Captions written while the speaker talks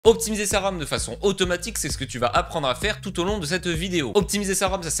Optimiser sa RAM de façon automatique, c'est ce que tu vas apprendre à faire tout au long de cette vidéo. Optimiser sa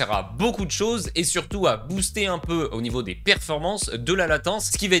RAM, ça sert à beaucoup de choses et surtout à booster un peu au niveau des performances, de la latence.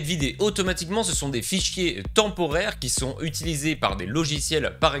 Ce qui va être vidé automatiquement, ce sont des fichiers temporaires qui sont utilisés par des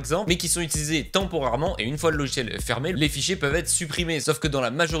logiciels par exemple, mais qui sont utilisés temporairement et une fois le logiciel fermé, les fichiers peuvent être supprimés. Sauf que dans la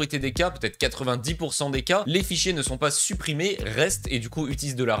majorité des cas, peut-être 90% des cas, les fichiers ne sont pas supprimés, restent et du coup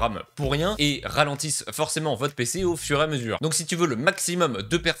utilisent de la RAM pour rien et ralentissent forcément votre PC au fur et à mesure. Donc si tu veux le maximum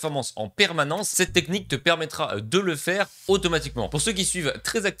de performance en permanence, cette technique te permettra de le faire automatiquement. Pour ceux qui suivent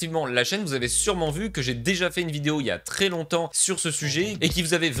très activement la chaîne, vous avez sûrement vu que j'ai déjà fait une vidéo il y a très longtemps sur ce sujet et qui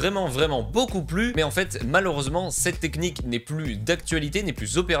vous avait vraiment beaucoup plu, mais en fait malheureusement cette technique n'est plus d'actualité, n'est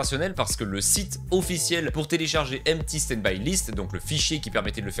plus opérationnelle parce que le site officiel pour télécharger Empty Standby List, donc le fichier qui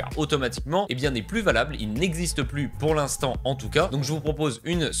permettait de le faire automatiquement, eh bien n'est plus valable, il n'existe plus pour l'instant en tout cas. Donc je vous propose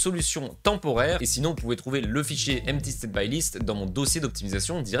une solution temporaire et sinon vous pouvez trouver le fichier Empty Standby List dans mon dossier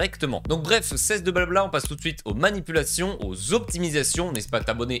d'optimisation directement. Donc bref, cesse de blabla, on passe tout de suite aux manipulations, aux optimisations. N'hésite pas à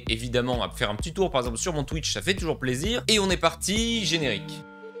t'abonner évidemment, à faire un petit tour par exemple sur mon Twitch, ça fait toujours plaisir. Et on est parti, générique.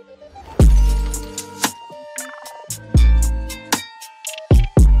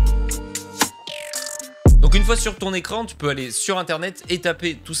 Donc une fois sur ton écran, tu peux aller sur internet et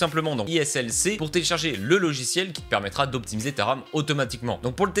taper tout simplement dans ISLC pour télécharger le logiciel qui te permettra d'optimiser ta RAM automatiquement.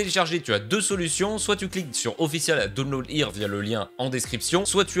 Donc pour le télécharger, tu as deux solutions, soit tu cliques sur Official Download Here via le lien en description,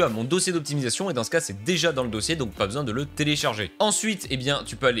 soit tu as mon dossier d'optimisation et dans ce cas c'est déjà dans le dossier donc pas besoin de le télécharger. Ensuite, eh bien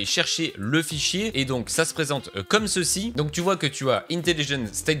tu peux aller chercher le fichier et donc ça se présente comme ceci. Donc tu vois que tu as Intelligent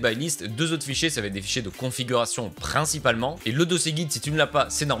State by List, deux autres fichiers, ça va être des fichiers de configuration principalement et le dossier guide si tu ne l'as pas,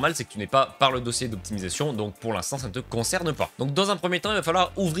 c'est normal, c'est que tu n'es pas par le dossier d'optimisation. Donc pour l'instant ça ne te concerne pas. Donc dans un premier temps il va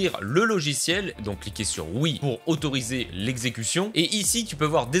falloir ouvrir le logiciel, donc cliquer sur oui pour autoriser l'exécution et ici tu peux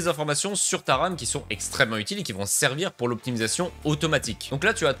voir des informations sur ta RAM qui sont extrêmement utiles et qui vont servir pour l'optimisation automatique. Donc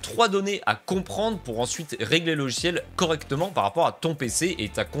là tu as trois données à comprendre pour ensuite régler le logiciel correctement par rapport à ton PC et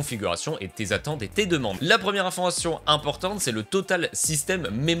ta configuration et tes attentes et tes demandes. La première information importante c'est le total system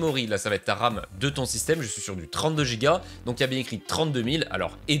memory. Là ça va être ta RAM de ton système, je suis sur du 32 Go, donc il y a bien écrit 32 000,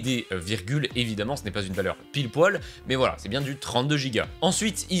 alors et des virgules évidemment, ce n'est pas une valeur pile poil, mais voilà, c'est bien du 32 Go.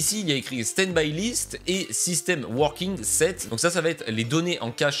 Ensuite, ici, il y a écrit Standby List et System Working Set. Donc ça va être les données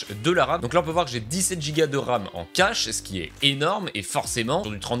en cache de la RAM. Donc là, on peut voir que j'ai 17 Go de RAM en cache, ce qui est énorme, et forcément,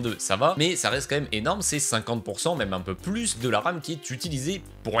 sur du 32, ça va, mais ça reste quand même énorme, c'est 50%, même un peu plus de la RAM qui est utilisée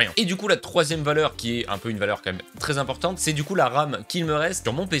pour rien. Et du coup, la troisième valeur, qui est un peu une valeur quand même très importante, c'est du coup la RAM qu'il me reste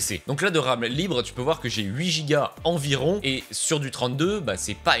sur mon PC. Donc là, de RAM libre, tu peux voir que j'ai 8 Go environ, et sur du 32, bah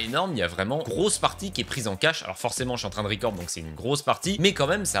c'est pas énorme, il y a vraiment une grosse partie qui est prise en cache. Alors forcément je suis en train de record donc c'est une grosse partie, mais quand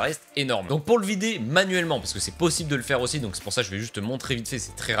même ça reste énorme. Donc pour le vider manuellement, parce que c'est possible de le faire aussi, donc c'est pour ça que je vais juste te montrer vite fait,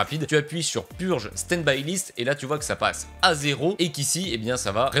 c'est très rapide. Tu appuies sur Purge Standby List et là tu vois que ça passe à 0 et qu'ici eh bien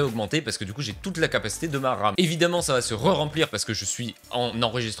ça va réaugmenter parce que du coup j'ai toute la capacité de ma RAM. Évidemment ça va se re-remplir parce que je suis en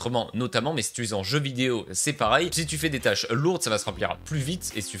enregistrement notamment, mais si tu es en jeu vidéo c'est pareil. Si tu fais des tâches lourdes ça va se remplir plus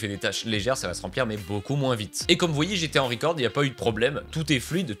vite et si tu fais des tâches légères ça va se remplir mais beaucoup moins vite. Et comme vous voyez j'étais en record, il n'y a pas eu de problème, tout est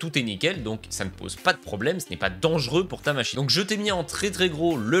fluide, tout est nickel, donc ça ne pose pas de problème, ce n'est pas dangereux pour ta machine. Donc je t'ai mis en très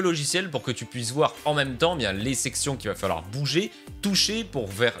gros le logiciel pour que tu puisses voir en même temps bien les sections qu'il va falloir bouger, toucher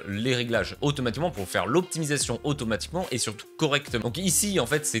pour faire les réglages automatiquement, pour faire l'optimisation automatiquement et surtout correctement. Donc ici en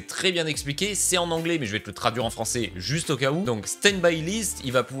fait c'est très bien expliqué, c'est en anglais mais je vais te le traduire en français juste au cas où. Donc Standby List,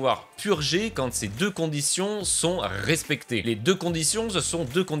 il va pouvoir purger quand ces deux conditions sont respectées. Les deux conditions, ce sont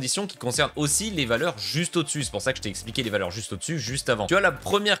deux conditions qui concernent aussi les valeurs juste au-dessus. C'est pour ça que je t'ai expliqué les valeurs juste au-dessus juste avant. Tu as la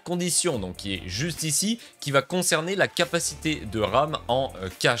première condition donc qui est juste ici, qui va concerner la capacité de RAM en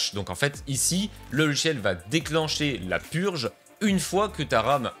cache. Donc en fait ici le logiciel va déclencher la purge une fois que ta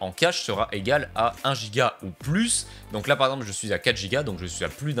RAM en cache sera égale à 1 Go ou plus. Donc là par exemple je suis à 4 Go, donc je suis à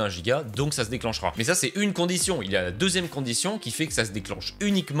plus d'1 Go, donc ça se déclenchera. Mais ça c'est une condition, il y a la deuxième condition qui fait que ça se déclenche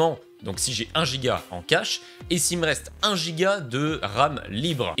uniquement donc si j'ai 1 Go en cache et s'il me reste 1 Go de RAM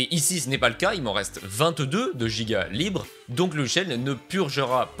libre. Et ici ce n'est pas le cas, il m'en reste 22 de Go libre, donc le logiciel ne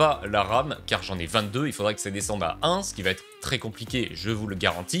purgera pas la RAM car j'en ai 22, il faudrait que ça descende à 1, ce qui va être très compliqué, je vous le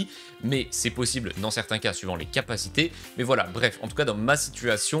garantis, mais c'est possible dans certains cas suivant les capacités. Mais voilà, bref, en tout cas dans ma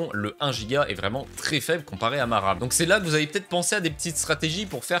situation, le 1 Go est vraiment très faible comparé à ma RAM. Donc c'est là que vous avez peut-être pensé à des petites stratégies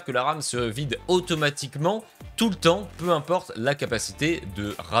pour faire que la RAM se vide automatiquement tout le temps, peu importe la capacité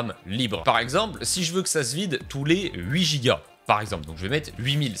de RAM libre. Par exemple, si je veux que ça se vide tous les 8 Go, par exemple. Donc je vais mettre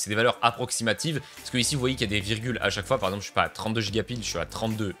 8000, c'est des valeurs approximatives, parce que ici vous voyez qu'il y a des virgules à chaque fois. Par exemple, je suis pas à 32 Go pile, je suis à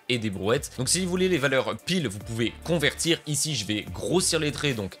 32 et des brouettes. Donc si vous voulez les valeurs pile, vous pouvez convertir. Ici je vais grossir les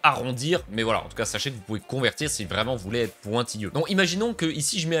traits, donc arrondir, mais voilà, en tout cas sachez que vous pouvez convertir si vraiment vous voulez être pointilleux. Donc imaginons que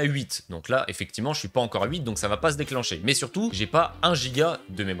ici je mets à 8, donc là effectivement je suis pas encore à 8, donc ça va pas se déclencher. Mais surtout j'ai pas 1 giga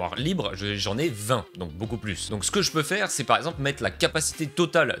de mémoire libre, j'en ai 20, donc beaucoup plus. Donc ce que je peux faire, c'est par exemple mettre la capacité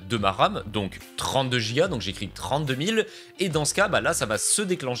totale de ma RAM, donc 32 Go, donc j'écris 32 000, et dans ce cas, bah là ça va se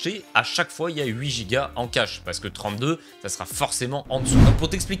déclencher à chaque fois il y a 8 Go en cache, parce que 32 ça sera forcément en dessous. Donc pour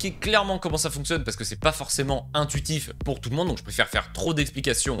t'expliquer clairement comment ça fonctionne, parce que c'est pas forcément intuitif pour tout le monde, donc je préfère faire trop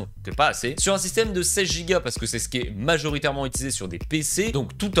d'explications que pas assez. Sur un système de 16 Go, parce que c'est ce qui est majoritairement utilisé sur des PC,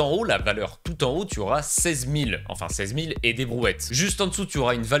 donc tout en haut, la valeur tout en haut, tu auras 16 000, enfin 16 000 et des brouettes. Juste en dessous, tu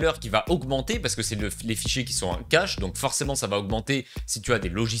auras une valeur qui va augmenter, parce que c'est les fichiers qui sont en cache, donc forcément ça va augmenter si tu as des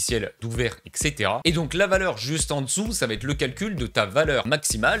logiciels d'ouvert, etc. Et donc la valeur juste en dessous, ça va être le calcul de ta valeur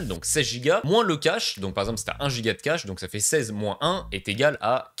maximale, donc 16 Go, moins le cache, donc par exemple si tu as 1 Go de cache, donc ça fait 16 moins 1 est égal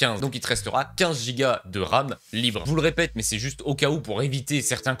à 15. Donc il te restera 15 Go de RAM libre. Je vous le répète, mais c'est juste au cas où pour éviter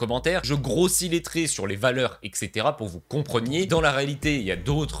certains commentaires, je grossis les traits sur les valeurs, etc. pour que vous compreniez. Dans la réalité, il y a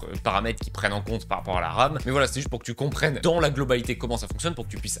d'autres paramètres qui prennent en compte par rapport à la RAM, mais voilà, c'est juste pour que tu comprennes dans la globalité comment ça fonctionne, pour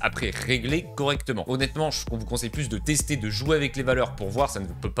que tu puisses après régler correctement. Honnêtement, on vous conseille plus de tester, de jouer avec les valeurs pour voir, ça ne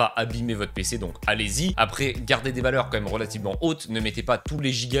peut pas abîmer votre PC, donc allez-y. Après, gardez des valeurs quand même relativement hautes, ne mettez pas tous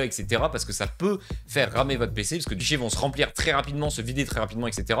les gigas, etc. parce que ça peut faire ramer votre PC, parce que les fichiers vont se remplir très rapidement, se vider très rapidement,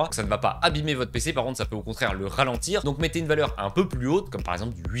 etc. Donc ça ne va pas abîmer votre PC, par contre ça peut au contraire le ralentir. Donc mettez une valeur un peu plus haute, comme par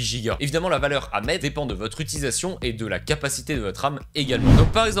exemple du 8 Go. Évidemment, la valeur à mettre dépend de votre utilisation et de la capacité de votre RAM également.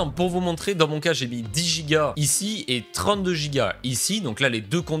 Donc par exemple, pour vous montrer, dans mon cas j'ai mis 10 Go ici et 32 Go ici. Donc là les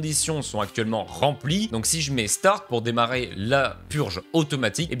deux conditions sont actuellement remplies. Donc si je mets Start pour démarrer la purge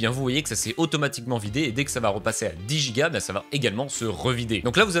automatique, et bien vous voyez que ça s'est automatiquement vidé, et dès que ça va repasser à 10 Go, ça va également se revider.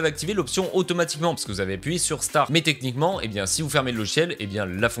 Donc là vous avez activé l'option automatiquement parce que vous avez appuyé sur Start. Mais techniquement, et bien si vous fermez le logiciel, et bien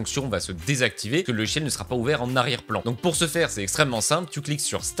la fonction va se désactiver, que le logiciel ne sera pas ouvert en arrière-plan. Donc pour ce faire, c'est extrêmement simple, tu cliques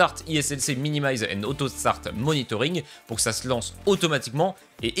sur Start ISLC Minimize and Auto Start Monitoring pour que ça se lance automatiquement,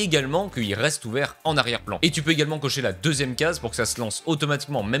 et également qu'il reste ouvert en arrière-plan. Et tu peux également cocher la deuxième case pour que ça se lance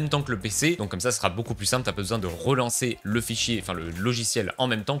automatiquement en même temps que le PC, donc comme ça ce sera beaucoup plus simple, t'as pas besoin de relancer le fichier, enfin le logiciel en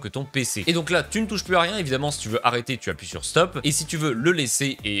même temps que ton PC. Et donc là tu ne touches plus à rien, évidemment si tu veux arrêter tu appuies sur stop, et si tu veux le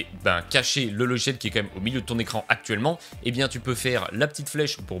laisser et cacher le logiciel qui est quand même au milieu de ton écran actuellement, et bien tu peux faire la petite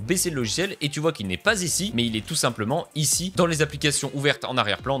flèche pour baisser le logiciel, et tu vois qu'il n'est pas ici, mais il est tout simplement ici, dans les applications ouvertes en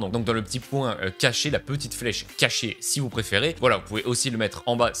arrière-plan, donc dans le petit point caché, la petite flèche cachée si vous préférez. Voilà, vous pouvez aussi le mettre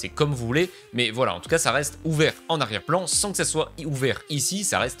en bas, c'est comme vous voulez, mais voilà, en tout cas ça reste ouvert en arrière-plan, sans que ça soit ouvert ici,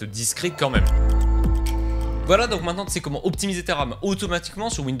 ça reste discret quand même. Voilà, donc maintenant tu sais comment optimiser ta RAM automatiquement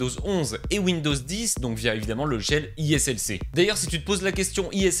sur Windows 11 et Windows 10, donc via évidemment le logiciel ISLC. D'ailleurs, si tu te poses la question,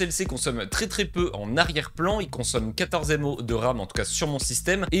 ISLC consomme très peu en arrière-plan, il consomme 14 MO de RAM, en tout cas sur mon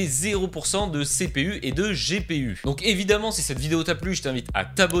système, et 0% de CPU et de GPU. Donc évidemment, si cette vidéo t'a plu, je t'invite à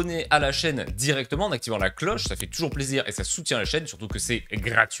t'abonner à la chaîne directement en activant la cloche, ça fait toujours plaisir et ça soutient la chaîne, surtout que c'est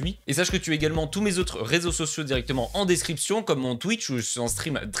gratuit. Et sache que tu as également tous mes autres réseaux sociaux directement en description, comme mon Twitch où je suis en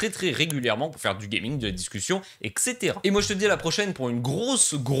stream très régulièrement pour faire du gaming, de la discussion, etc. Et moi je te dis à la prochaine pour une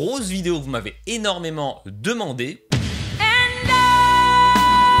grosse vidéo que vous m'avez énormément demandé.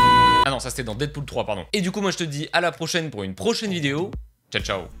 Ah non, ça c'était dans Deadpool 3, pardon. Et du coup moi je te dis à la prochaine pour une prochaine vidéo. Ciao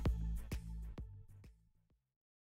ciao.